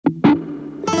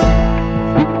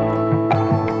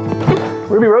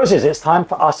Ruby Roses, it's time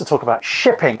for us to talk about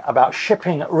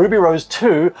shipping Ruby Rose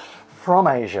 2 from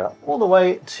Asia all the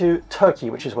way to Turkey,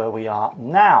 which is where we are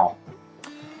now.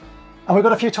 And we've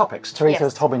got a few topics. Terysa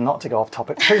has told me not to go off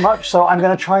topic too much, so I'm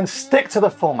going to try and stick to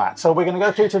the format. So we're going to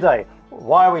go through today,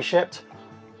 why are we shipped?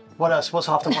 What else? What's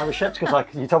after why we shipped? Because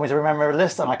you told me to remember a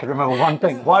list and I could remember one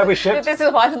thing. Why are we shipped? This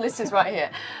is why the list is right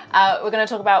here. We're going to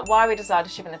talk about why we decided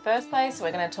to ship in the first place.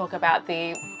 We're going to talk about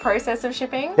the process of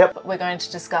shipping. Yep. We're going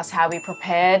to discuss how we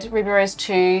prepared Ruby Rose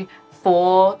 2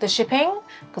 for the shipping,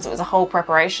 because it was a whole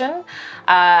preparation.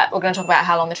 We're going to talk about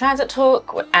how long the transit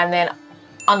took, and then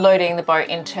unloading the boat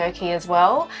in Turkey as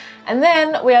well. And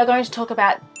then we are going to talk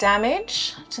about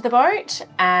damage to the boat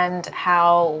and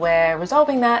how we're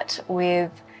resolving that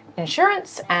with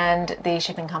insurance and the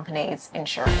shipping company's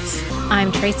insurance.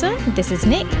 I'm Terysa, this is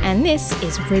Nick, and this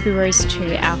is Ruby Rose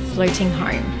 2, our floating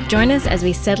home. Join us as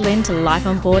we settle into life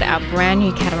on board our brand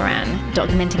new catamaran,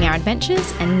 documenting our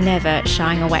adventures and never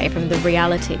shying away from the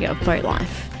reality of boat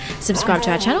life. Subscribe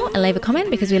to our channel and leave a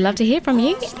comment because we love to hear from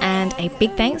you, and a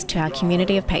big thanks to our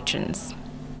community of patrons.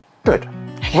 Good.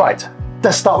 Right,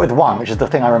 let's start with one, which is the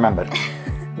thing I remembered.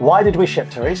 Why did we ship,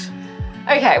 Terysa?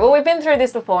 Okay, well, we've been through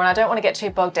this before, and I don't want to get too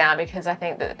bogged down because I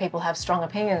think that people have strong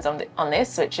opinions on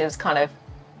this, which is kind of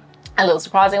a little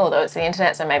surprising, although it's the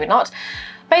internet, so maybe not.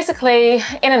 Basically,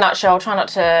 in a nutshell, try not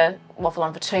to waffle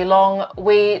on for too long,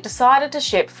 we decided to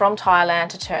ship from Thailand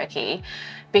to Turkey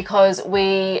because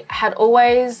we had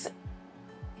always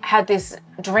had this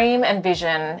dream and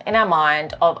vision in our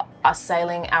mind of us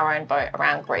sailing our own boat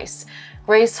around Greece.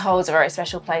 Greece holds a very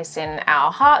special place in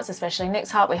our hearts, especially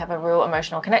Nick's heart. We have a real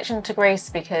emotional connection to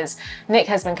Greece because Nick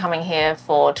has been coming here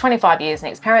for 25 years.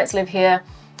 Nick's parents live here.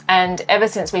 And ever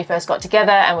since we first got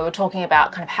together and we were talking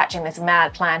about kind of hatching this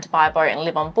mad plan to buy a boat and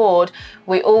live on board,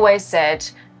 we always said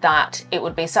that it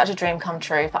would be such a dream come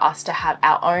true for us to have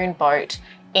our own boat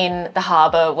in the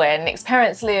harbour where Nick's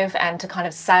parents live and to kind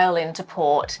of sail into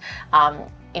port,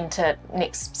 into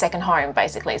Nick's second home,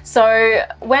 basically. So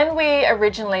when we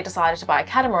originally decided to buy a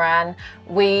catamaran,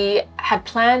 we had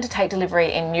planned to take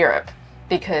delivery in Europe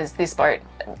because this boat,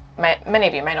 many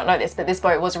of you may not know this, but this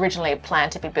boat was originally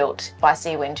planned to be built by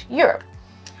Seawind Europe.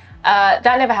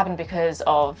 That never happened because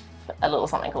of a little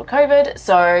something called COVID.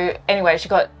 So anyway,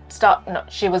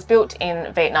 she was built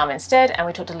in Vietnam instead, and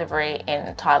we took delivery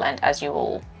in Thailand, as you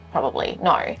all probably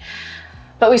know.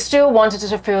 But we still wanted to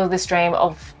fulfill this dream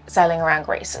of sailing around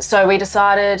Greece. So we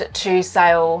decided to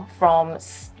sail from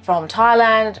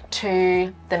Thailand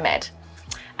to the Med.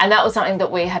 And that was something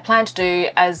that we had planned to do.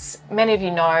 As many of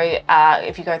you know,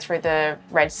 if you go through the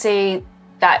Red Sea,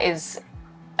 that is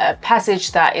a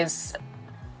passage that is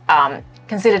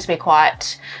considered to be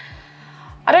quite,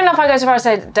 I don't know if I go so far as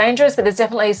to say dangerous, but there's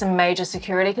definitely some major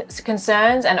security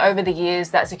concerns, and over the years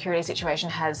that security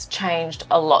situation has changed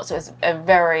a lot, so it's a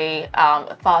very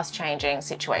fast changing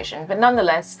situation. But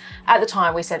nonetheless, at the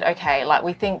time we said, okay, like,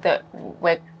 we think that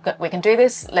we can do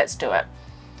this, let's do it.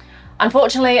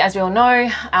 Unfortunately, as we all know,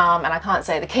 and I can't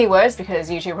say the keywords because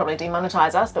YouTube probably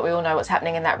demonetize us, but we all know what's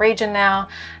happening in that region now,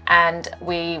 and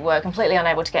we were completely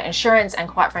unable to get insurance, and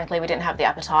quite frankly, we didn't have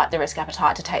the risk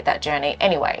appetite to take that journey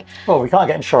anyway. Well, we can't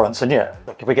get insurance, and yeah,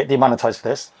 if we get demonetized for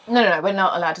this. No, we're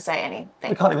not allowed to say anything.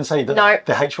 We can't even say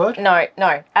the H word?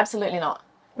 No, absolutely not.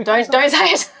 Don't say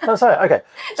it. Don't say it, okay.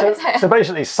 Don't say it. So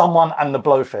basically, someone and the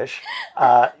blowfish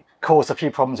caused a few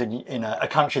problems in a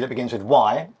country that begins with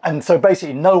Y, and so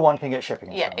basically no one can get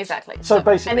shipping insurance. Yeah, exactly. So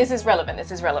basically, and this is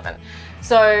relevant.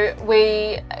 So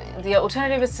the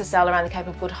alternative is to sail around the Cape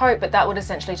of Good Hope, but that would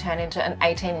essentially turn into an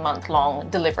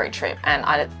 18-month-long delivery trip. And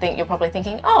I think you're probably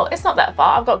thinking, oh, it's not that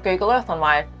far. I've got Google Earth on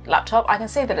my laptop. I can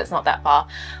see that it's not that far.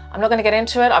 I'm not going to get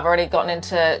into it. I've already gotten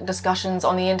into discussions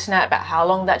on the internet about how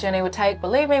long that journey would take.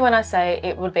 Believe me when I say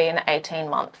it would be an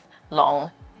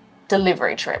 18-month-long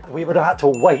delivery trip. We would have had to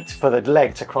wait for the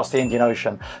leg to cross the Indian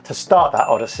Ocean to start that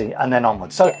odyssey and then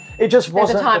onwards. So it just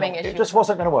wasn't. There's a timing issue. It just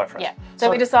wasn't going to work for us. Yeah.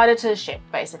 So we decided to ship.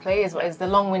 Basically, is the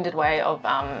long-winded way of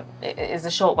is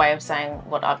the short way of saying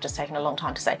what I've just taken a long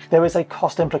time to say. There is a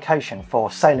cost implication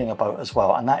for sailing a boat as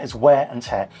well, and that is wear and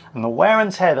tear. And the wear and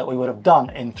tear that we would have done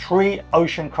in 3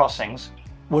 ocean crossings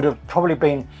would have probably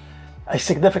been a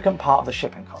significant part of the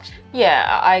shipping cost.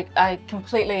 Yeah, I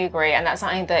completely agree, and that's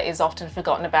something that is often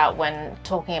forgotten about when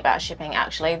talking about shipping.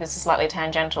 Actually, this is slightly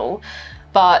tangential,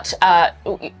 but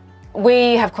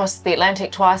we have crossed the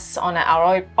Atlantic twice on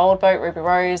our old boat, Ruby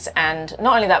Rose, and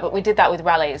not only that, but we did that with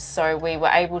rallies. So we were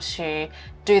able to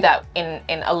do that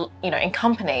in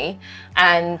company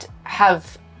and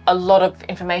have a lot of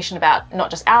information about not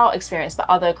just our experience, but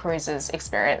other cruisers'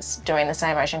 experience doing the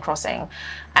same ocean crossing.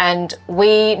 And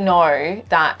we know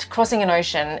that crossing an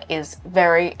ocean is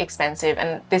very expensive.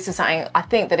 And this is something I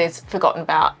think that is forgotten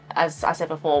about, as I said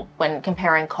before, when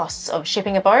comparing costs of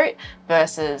shipping a boat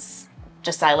versus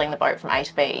just sailing the boat from A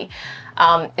to B.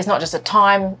 It's not just a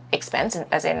time expense,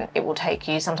 as in it will take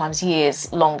you sometimes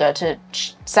years longer to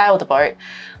sail the boat,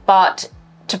 but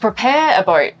to prepare a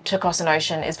boat to cross an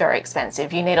ocean is very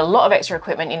expensive. You need a lot of extra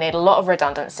equipment, you need a lot of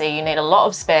redundancy, you need a lot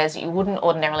of spares that you wouldn't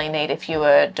ordinarily need if you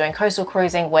were doing coastal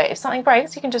cruising, where if something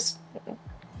breaks, you can just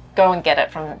go and get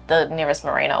it from the nearest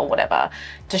marina or whatever.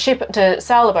 To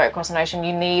sail a boat across an ocean,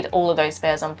 you need all of those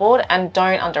spares on board, and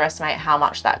don't underestimate how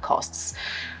much that costs.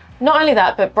 Not only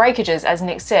that, but breakages, as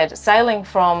Nick said, sailing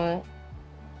from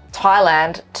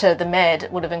Thailand to the Med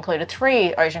would have included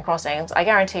 3 ocean crossings. I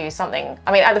guarantee you something,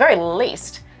 I mean, at the very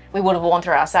least, we would have worn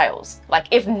through our sails. Like,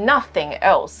 if nothing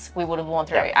else, we would have worn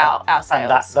through our sails.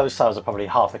 And those sails are probably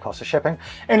half the cost of shipping.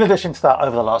 In addition to that,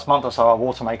 over the last month or so, our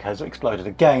water maker has exploded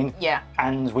again. Yeah.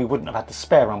 And we wouldn't have had the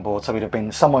spare on board, so we'd have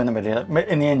been somewhere in the middle,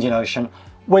 in the Indian Ocean,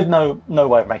 with no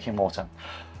way of making water.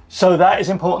 So that is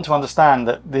important to understand,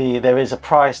 that there is a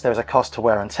price, there is a cost to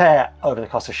wear and tear over the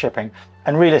cost of shipping.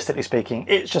 And realistically speaking,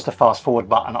 it's just a fast forward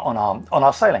button on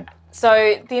our sailing.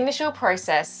 So the initial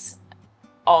process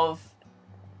of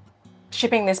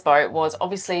shipping this boat was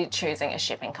obviously choosing a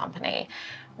shipping company.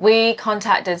 We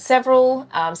contacted several.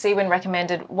 Seawind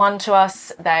recommended one to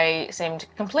us. They seemed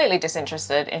completely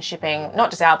disinterested in shipping not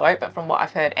just our boat, but from what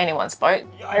I've heard, anyone's boat.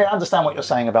 I understand what you're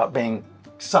saying about being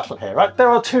subtle here, right? There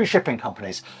are 2 shipping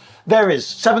companies. There is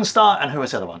 7-Star, and who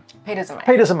is the other one? Peters and May.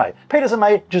 Peters and May. Peters and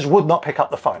May just would not pick up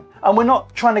the phone. And we're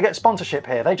not trying to get sponsorship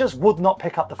here. They just would not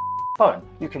pick up the phone.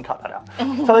 You can cut that out.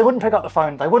 So they wouldn't pick up the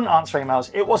phone. They wouldn't answer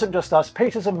emails. It wasn't just us.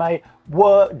 Peters and May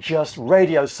were just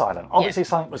radio silent. Obviously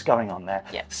something was going on there.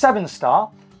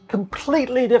 7-Star,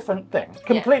 completely different thing.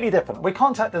 Completely different. We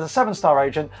contacted a 7-Star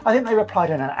agent. I think they replied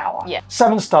in an hour.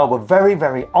 7-Star were very,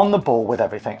 very on the ball with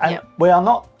everything. And we are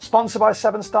not sponsored by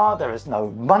 7-Star. There is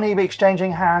no money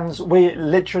exchanging hands. We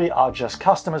literally are just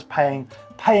customers paying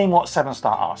what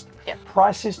 7-Star asked.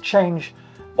 Prices change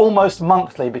almost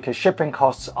monthly because shipping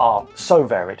costs are so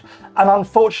varied. And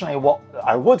unfortunately, what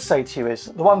I would say to you is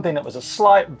the one thing that was a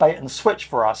slight bait and switch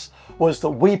for us was that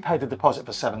we paid the deposit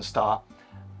for 7-Star,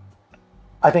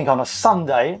 I think on a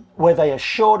Sunday, where they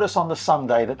assured us on the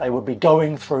Sunday that they would be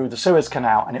going through the Suez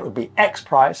Canal and it would be X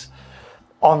price.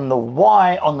 On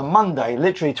the Monday,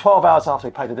 literally 12 hours after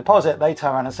we paid the deposit, they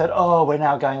turned around and said, oh, we're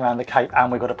now going around the Cape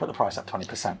and we've got to put the price up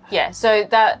 20%. Yeah, so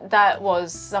that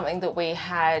was something that we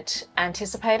had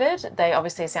anticipated. They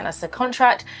obviously sent us the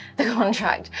contract. The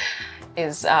contract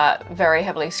is very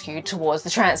heavily skewed towards the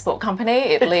transport company.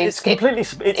 It leaves heavily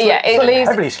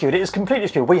skewed. It is completely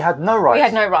skewed. We had no rights. We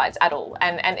had no rights at all.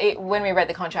 And when we read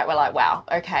the contract, we're like, wow,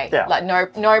 okay, like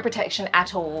no protection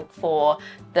at all for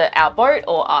our boat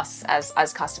or us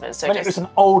as customers. So it was an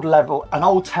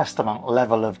Old Testament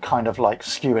level of kind of like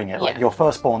skewing it, like your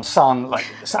firstborn son, like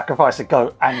sacrifice a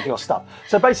goat and your stuff.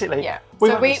 So basically,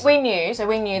 we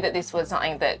knew that this was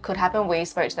something that could happen. We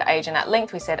spoke to the agent at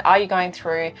length. We said, are you going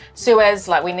through Suez?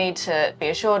 Like, we need to be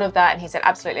assured of that. And he said,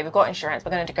 absolutely, we've got insurance.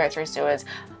 We're going to go through Suez.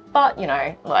 But, you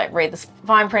know, like, read the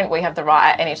fine print. We have the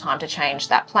right at any time to change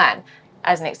that plan.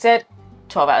 As Nick said,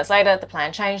 12 hours later, the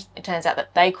plan changed. It turns out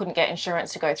that they couldn't get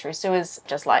insurance to go through Suez,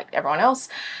 just like everyone else.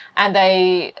 And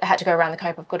they had to go around the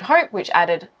Cape of Good Hope, which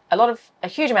added a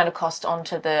huge amount of cost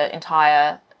onto the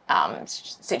entire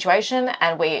situation.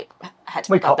 And we had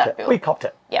to pick up that bill. We copped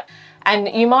it. Yeah. And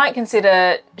you might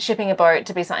consider shipping a boat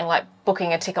to be something like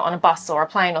booking a ticket on a bus or a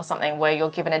plane or something, where you're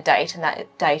given a date, and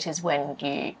that date is when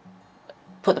you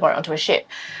put the boat onto a ship.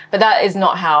 But that is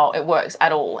not how it works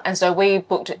at all. And so we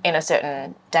booked in a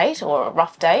certain date or a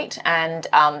rough date, and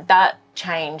that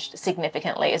changed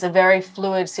significantly. It's a very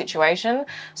fluid situation.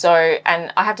 So,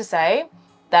 and I have to say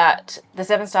that the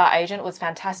 7-Star agent was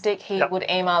fantastic. He would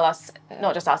email us,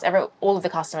 not just us, all of the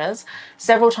customers,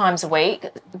 several times a week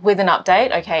with an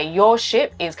update. Okay, your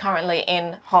ship is currently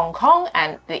in Hong Kong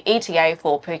and the ETA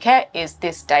for Phuket is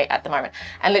this date at the moment.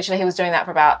 And literally he was doing that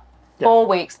for about 4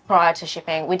 weeks prior to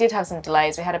shipping. We did have some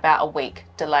delays. We had about a week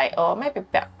delay, or maybe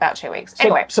about 2 weeks.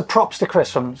 Anyway. So props to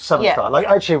Chris from 7-Star. Like,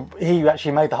 he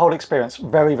actually made the whole experience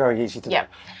very, very easy to do.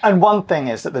 And one thing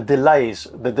is that the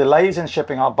delays in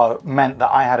shipping our boat meant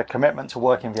that I had a commitment to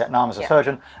work in Vietnam as a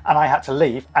surgeon, and I had to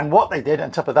leave. And what they did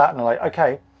on top of that, and they're like,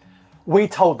 okay, we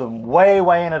told them way,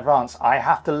 way in advance, I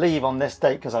have to leave on this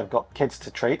date because I've got kids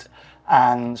to treat.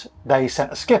 And they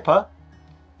sent a skipper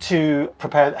to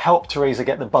help Terysa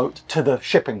get the boat to the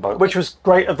shipping boat, which was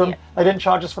great of them. Yeah. They didn't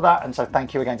charge us for that, and so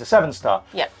thank you again to 7-Star.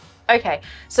 Yeah. Okay.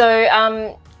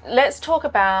 So let's talk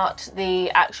about the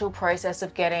actual process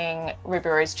of getting Ruby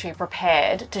Rose 2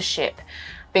 prepared to ship,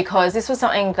 because this was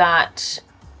something that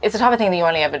it's the type of thing that you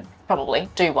only ever probably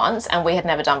do once, and we had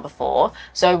never done before.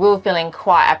 So we were feeling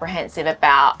quite apprehensive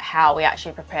about how we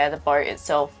actually prepare the boat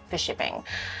itself for shipping.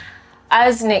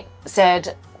 As Nick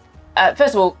said,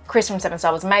 first of all, Chris from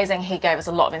 7-Star was amazing. He gave us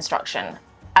a lot of instruction.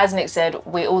 As Nick said,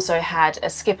 we also had a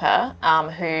skipper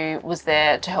who was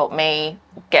there to help me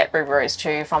get Ruby Rose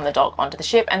 2 from the dock onto the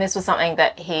ship, and this was something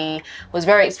that he was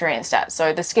very experienced at.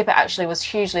 So the skipper actually was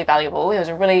hugely valuable. He was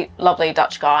a really lovely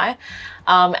Dutch guy,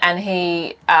 and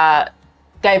he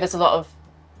gave us a lot of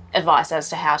advice as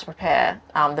to how to prepare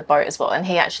the boat as well. And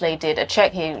he actually did a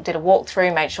check, he did a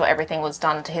walkthrough, made sure everything was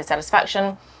done to his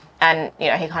satisfaction. And, you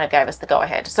know, he kind of gave us the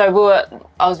go-ahead. So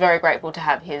I was very grateful to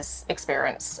have his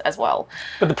experience as well.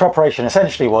 But the preparation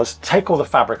essentially was take all the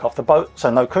fabric off the boat, so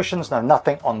no cushions, no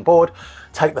nothing on board,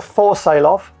 take the foresail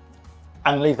off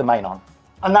and leave the main on.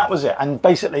 And that was it. And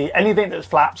basically anything that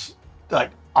flaps, like,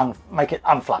 make it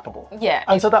unflappable. Yeah.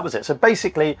 And so that was it. So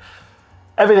basically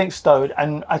everything's stowed,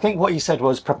 and I think what you said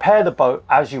was prepare the boat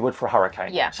as you would for a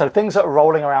hurricane. Yeah. So things that are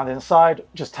rolling around inside,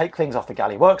 just take things off the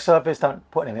galley work surface, don't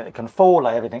put anything that can fall,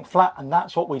 lay everything flat, and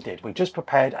that's what we did. We just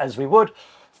prepared as we would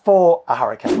for a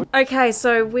hurricane. Okay,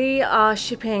 so we are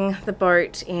shipping the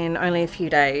boat in only a few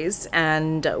days,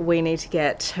 and we need to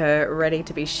get her ready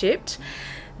to be shipped.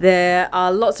 There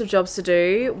are lots of jobs to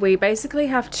do. We basically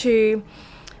have to,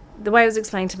 the way it was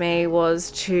explained to me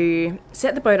was to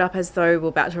set the boat up as though we're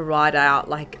about to ride out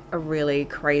like a really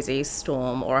crazy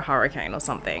storm or a hurricane or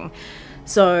something.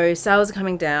 So sails are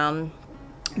coming down,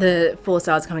 the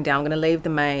foresails are coming down. I'm going to leave the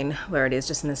main where it is,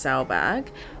 just in the sail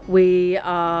bag. We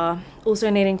are also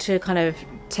needing to kind of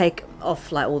take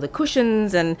off like all the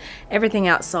cushions and everything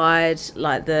outside,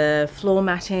 like the floor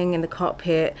matting in the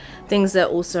cockpit, things that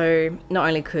also not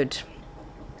only could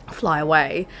fly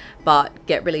away but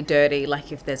get really dirty,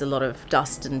 like if there's a lot of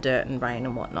dust and dirt and rain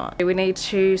and whatnot. We need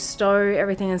to stow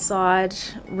everything inside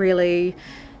really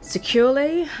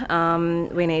securely.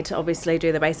 We need to obviously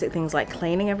do the basic things like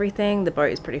cleaning everything. The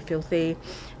boat is pretty filthy,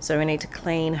 so we need to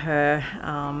clean her.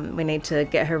 We need to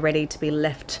get her ready to be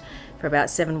left for about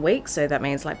 7 weeks, so that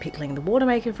means like pickling the water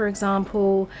maker, for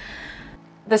example.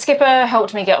 The skipper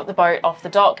helped me get the boat off the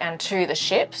dock and to the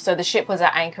ship. So the ship was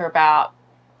at anchor about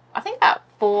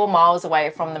 4 miles away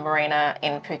from the marina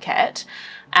in Phuket,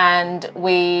 and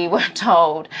we were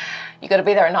told you got to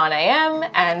be there at 9 a.m.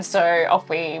 and so off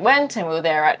we went, and we were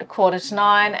there at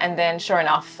 8:45, and then sure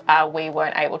enough we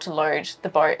weren't able to load the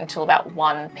boat until about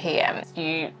 1 p.m.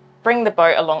 You bring the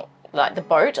boat along, like the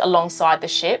boat alongside the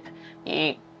ship,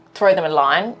 you throw them a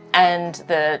line, and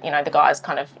the guys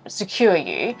kind of secure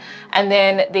you, and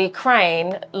then the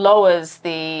crane lowers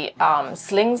the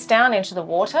slings down into the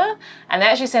water, and they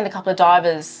actually send a couple of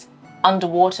divers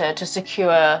underwater to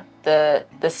secure the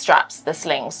straps, the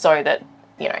slings, so that,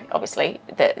 you know, obviously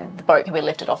the boat can be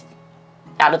lifted off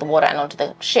out of the water and onto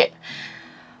the ship.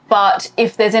 But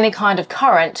if there's any kind of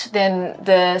current, then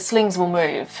the slings will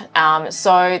move,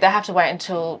 so they have to wait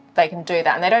until they can do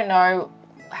that, and they don't know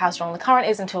how strong the current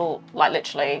is until like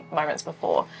literally moments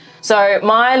before. So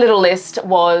my little list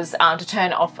was to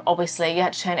turn off, obviously you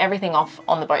had to turn everything off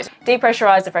on the boat.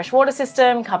 Depressurize the freshwater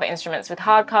system, cover instruments with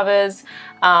hard covers,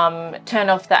 turn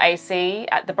off the AC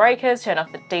at the breakers, turn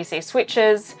off the DC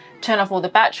switches, turn off all the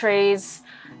batteries,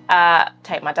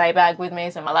 take my day bag with me,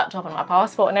 so my laptop and my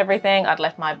passport and everything. I'd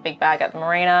left my big bag at the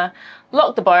marina.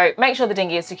 Lock the boat, make sure the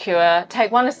dinghy is secure,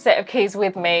 take one set of keys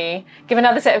with me, give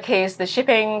another set of keys to the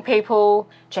shipping people,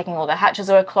 checking all the hatches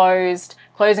are closed,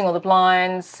 closing all the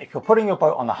blinds. If you're putting your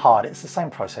boat on the hard, it's the same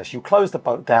process. You close the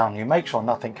boat down, you make sure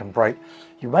nothing can break,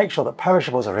 you make sure that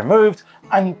perishables are removed,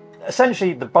 and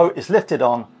essentially the boat is lifted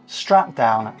on, strapped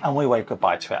down, and we wave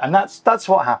goodbye to it. And that's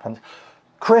what happened.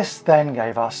 Chris then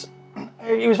gave us,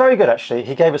 he was very good actually,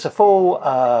 he gave us a full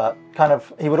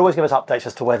he would always give us updates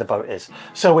as to where the boat is.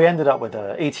 So we ended up with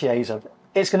ETAs of,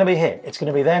 it's going to be here, it's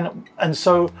going to be then, and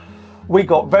so we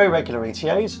got very regular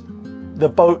ETAs. The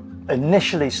boat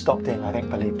initially stopped in, I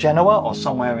believe Genoa or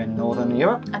somewhere in Northern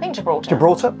Europe. I think Gibraltar.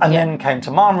 Gibraltar, and then came to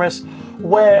Marmaris,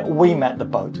 where we met the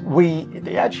boat.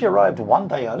 They actually arrived 1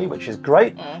 day early, which is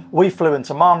great. We flew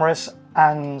into Marmaris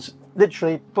and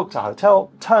literally booked a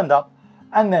hotel, turned up,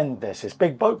 and then there's this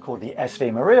big boat called the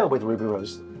SV Maria with Ruby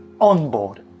Rose on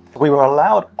board. We were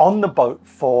allowed on the boat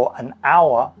for an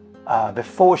hour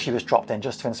before she was dropped in,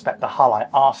 just to inspect the hull. I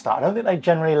asked her. I don't think they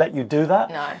generally let you do that.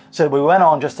 No. So we went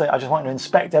on I just wanted to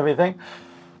inspect everything.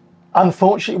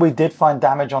 Unfortunately, we did find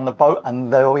damage on the boat,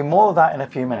 and there will be more of that in a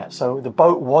few minutes. So the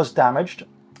boat was damaged.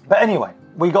 But anyway,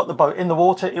 we got the boat in the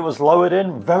water. It was lowered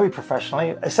in very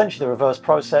professionally, essentially the reverse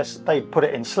process. They put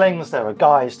it in slings. There are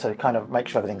guys to kind of make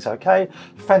sure everything's okay.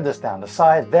 Fenders down the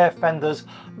side, their fenders.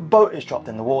 Boat is dropped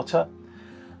in the water.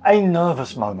 A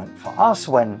nervous moment for us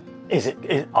when,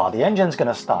 are the engines going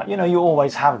to start? You know, you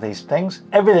always have these things.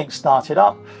 Everything started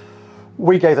up.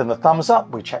 We gave them the thumbs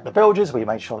up, we checked the bilges, we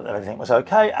made sure that everything was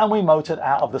okay, and we motored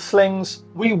out of the slings.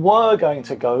 We were going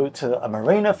to go to a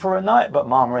marina for a night, but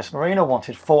Marmaris Marina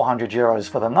wanted 400 euros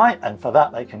for the night, and for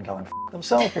that they can go and f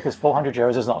themselves, because 400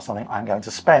 euros is not something I'm going to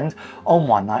spend on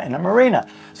one night in a marina.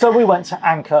 So we went to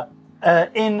anchor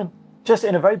just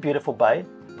in a very beautiful bay,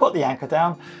 put the anchor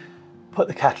down, put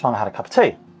the kettle on, had a cup of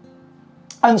tea.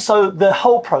 And so the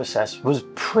whole process was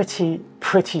pretty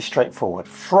straightforward.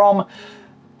 From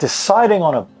deciding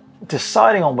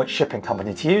on which shipping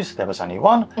company to use, there was only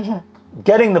one,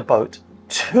 getting the boat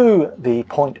to the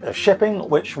point of shipping,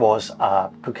 which was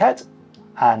Phuket,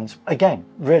 and again,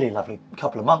 really lovely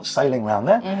couple of months sailing around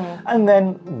there, and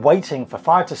then waiting for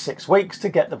 5 to 6 weeks to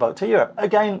get the boat to Europe.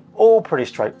 Again, all pretty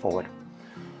straightforward.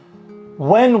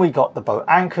 When we got the boat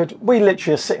anchored, we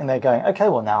literally are sitting there going, okay,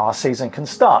 well now our season can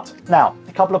start. Now,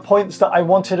 a couple of points that I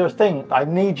wanted to I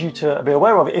need you to be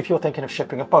aware of if you're thinking of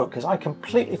shipping a boat, because I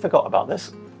completely forgot about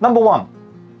this. Number one,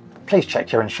 please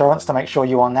check your insurance to make sure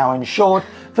you are now insured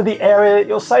for the area that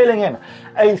you're sailing in.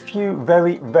 A few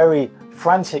very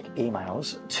frantic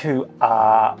emails to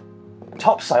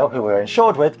Topsail, who we're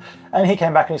insured with, and he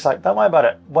came back and he's like, don't worry about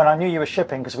it. When I knew you were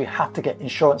shipping, because we have to get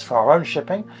insurance for our own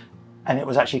shipping, and it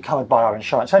was actually covered by our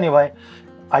insurance anyway,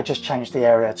 I just changed the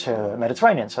area to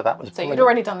Mediterranean, so that was So brilliant. you'd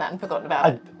already done that and forgotten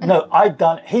about it? No,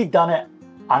 he'd done it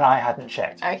and I hadn't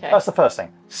checked. Okay. That's the first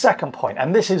thing. Second point,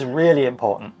 and this is really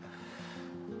important,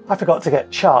 I forgot to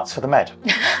get charts for the Med.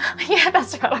 Yeah,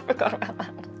 that's right, I forgot about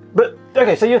that. But,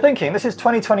 okay, so you're thinking, this is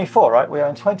 2024, right? We are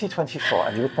in 2024,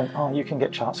 and you would think, oh, you can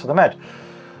get charts for the Med.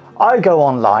 I go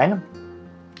online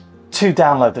to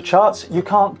download the charts. You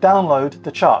can't download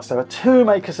the charts. There are two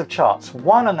makers of charts.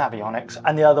 One are Navionics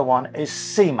and the other one is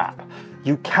CMAP.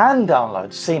 You can download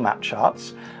CMAP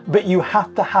charts, but you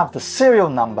have to have the serial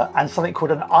number and something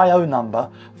called an IO number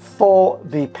for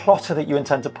the plotter that you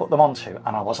intend to put them onto,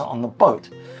 and I wasn't on the boat.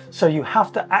 So you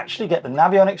have to actually get the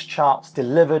Navionics charts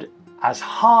delivered as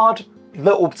hard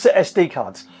little SD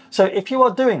cards. So if you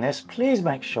are doing this, please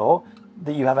make sure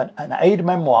that you have an aid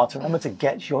memoir to remember to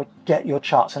get your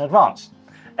charts in advance.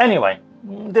 Anyway,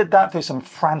 did that through some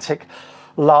frantic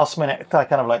last minute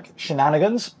kind of like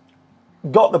shenanigans,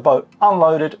 got the boat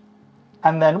unloaded,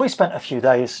 and then we spent a few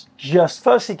days just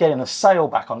firstly getting the sail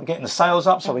back on, getting the sails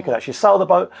up so we could actually sail the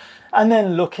boat, and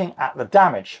then looking at the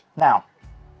damage. Now,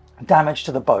 damage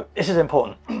to the boat, this is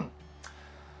important.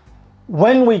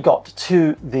 When we got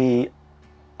to the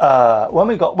when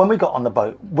we got on the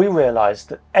boat, we realized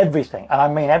that everything, and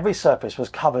I mean every surface, was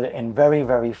covered in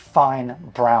very fine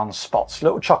brown spots,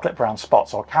 little chocolate brown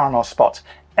spots or caramel spots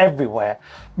everywhere,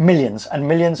 millions and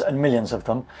millions and millions of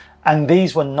them, and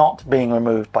these were not being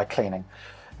removed by cleaning.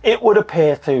 It would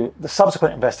appear through the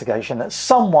subsequent investigation that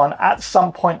someone at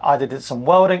some point either did some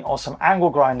welding or some angle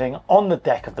grinding on the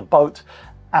deck of the boat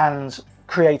and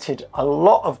created a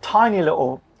lot of tiny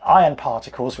little iron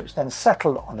particles which then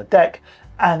settled on the deck,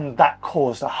 and that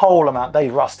caused a whole amount. They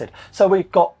rusted. So we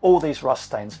got all these rust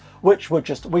stains, which were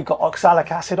just, we got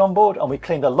oxalic acid on board and we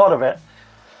cleaned a lot of it.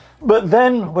 But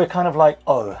then we're kind of like,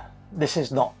 oh, this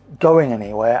is not going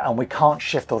anywhere and we can't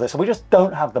shift all this. We just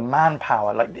don't have the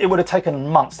manpower. Like, it would have taken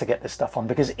months to get this stuff on,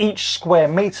 because each square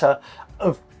meter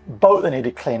of boat that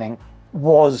needed cleaning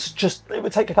was just, it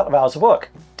would take a couple of hours of work.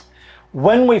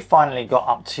 When we finally got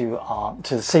up to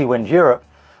the Seawind Europe,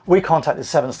 we contacted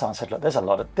Seven Star and said, look, there's a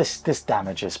lot of this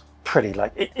damage is pretty,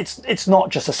 like, it's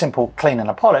not just a simple clean and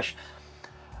a polish.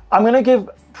 I'm going to give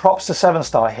props to Seven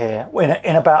Star here.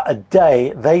 In about a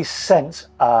day, they sent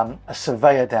a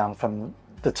surveyor down from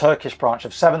the Turkish branch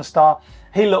of Seven Star.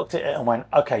 He looked at it and went,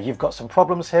 okay, you've got some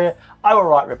problems here. I will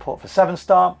write a report for Seven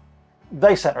Star.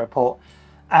 They sent a report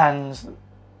and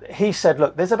he said,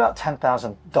 look, there's about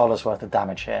 $10,000 worth of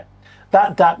damage here.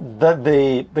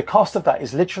 The cost of that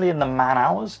is literally in the man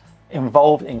hours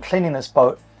involved in cleaning this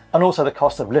boat, and also the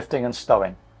cost of lifting and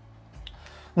stowing.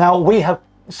 Now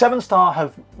Seven Star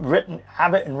have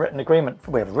it in written agreement.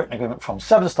 We have a written agreement from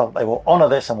Seven Star that they will honour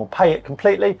this and will pay it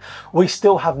completely. We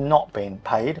still have not been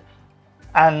paid,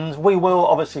 and we will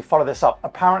obviously follow this up.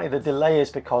 Apparently the delay is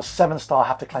because Seven Star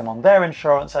have to claim on their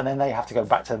insurance, and then they have to go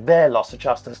back to their loss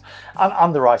adjusters and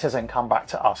underwriters and come back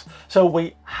to us. So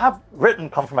we have written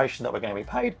confirmation that we're going to be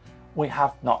paid. we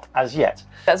have not as yet.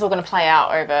 That's all going to play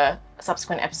out over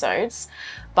subsequent episodes.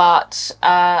 But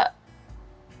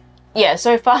yeah,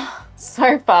 so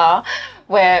far,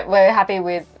 we're happy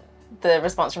with the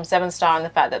response from 7-Star and the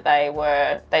fact that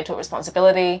they took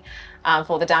responsibility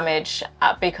for the damage,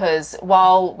 because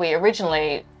while we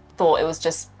originally thought it was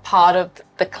just part of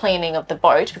the cleaning of the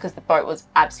boat, because the boat was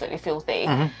absolutely filthy,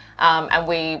 and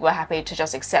we were happy to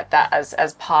just accept that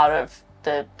as part of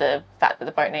the fact that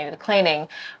the boat needed cleaning.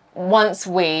 Once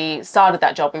we started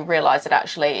that job, we realised that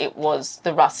actually it was,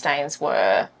 the rust stains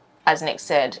were, as Nick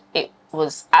said, it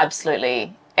was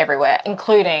absolutely everywhere,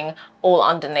 including all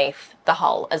underneath the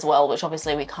hull as well, which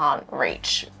obviously we can't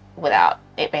reach without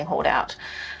it being hauled out.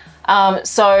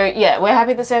 So yeah, we're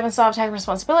happy that 7-Star have taken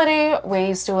responsibility.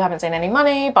 We still haven't seen any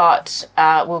money, but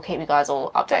we'll keep you guys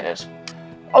all updated.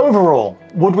 Overall,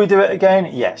 would we do it again?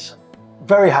 Yes.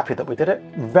 Very happy that we did it.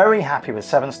 Very happy with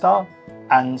 7-Star.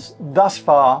 And thus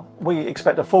far, we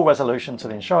expect a full resolution to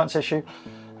the insurance issue.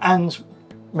 And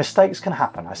mistakes can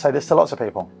happen. I say this to lots of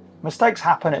people. Mistakes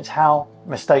happen. It's how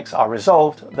mistakes are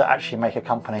resolved that actually make a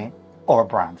company or a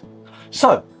brand.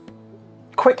 So,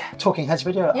 quick talking heads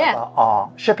video about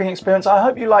our shipping experience. I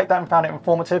hope you liked that and found it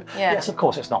informative. Yeah. Yes, of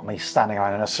course, it's not me standing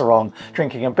around in a sarong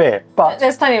drinking a beer, but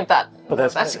there's plenty of that. But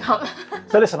there's to come.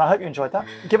 So listen, I hope you enjoyed that.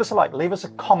 Give us a like, leave us a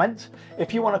comment.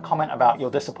 If you want to comment about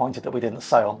you're disappointed that we didn't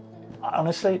sail,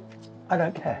 honestly, I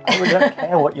don't care. I really don't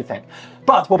care what you think.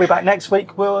 But we'll be back next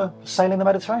week. We're sailing the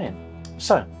Mediterranean.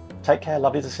 So take care.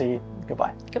 Lovely to see you.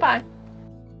 Goodbye. Goodbye.